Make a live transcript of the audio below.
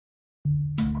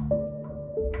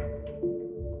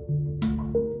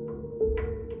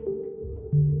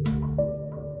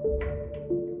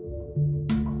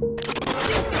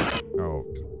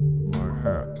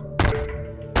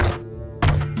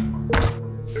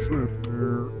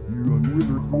Fazbaer, you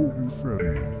unwithered golden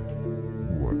Freddy.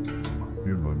 What?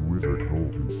 Him unwithered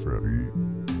golden Freddy?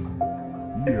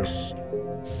 Yes,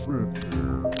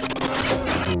 Fazbaer.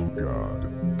 Oh God.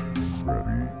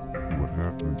 Freddy, what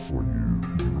happened for you,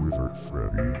 withered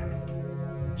Freddy?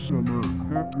 Summer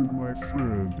happened, my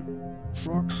friend.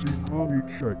 Foxy Bonnie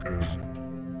Checkers.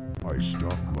 I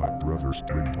stopped my brother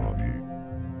Spring Bonnie.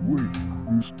 Wait,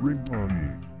 who's Spring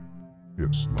Bonnie?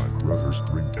 It's my brother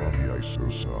Spring Bonnie, I so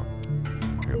sucked.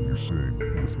 Can you sing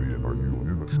with me and are you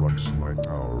animatronics my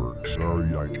power? Sorry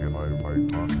I can I my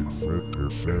pocket Fredbear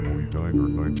Family Diner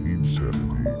 1970.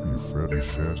 You Freddy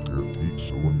Fazbaer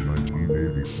Pizza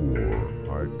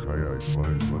 1984. I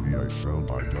find funny I found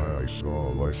I die I saw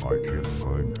life I can't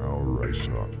find power I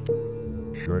sucked.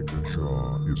 Shaka Shaw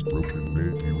is broken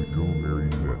maybe we go marry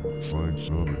then. Find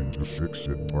something to fix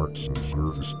it parts and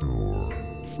service store.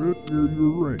 Fredbear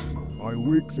you're right. I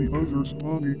wake the others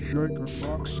Bonnie Shaka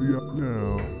Foxy up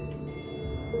now.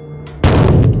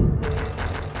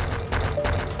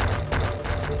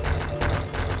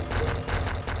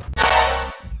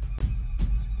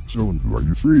 So who are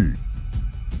you free?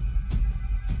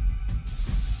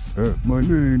 My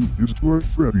name is Dwarf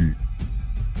Freddy.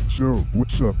 So,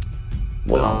 what's up?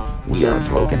 Well, we are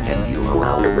broken and you are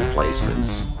our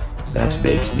replacements. That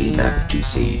makes me happy to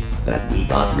see that we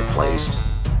got replaced.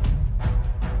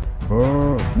 We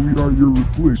are your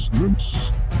replacements?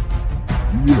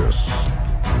 Yes.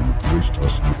 They replaced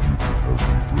us with you because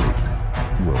we broke.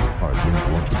 Well, I don't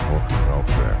want to talk about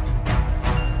that.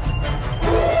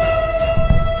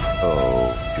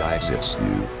 Oh, guys, it's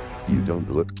you. You don't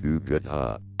look too good,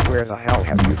 huh? Where the hell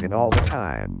have you been all the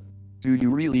time? Do you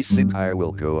really think I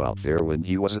will go out there when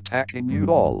he was attacking you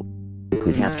all? You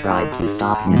could have tried to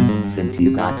stop him since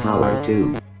you got power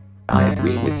too. I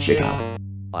agree with Chica.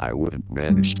 I wouldn't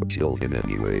manage to kill him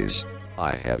anyways.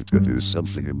 I have to do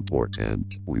something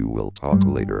important. We will talk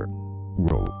later.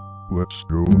 Well, let's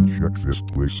go and check this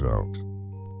place out.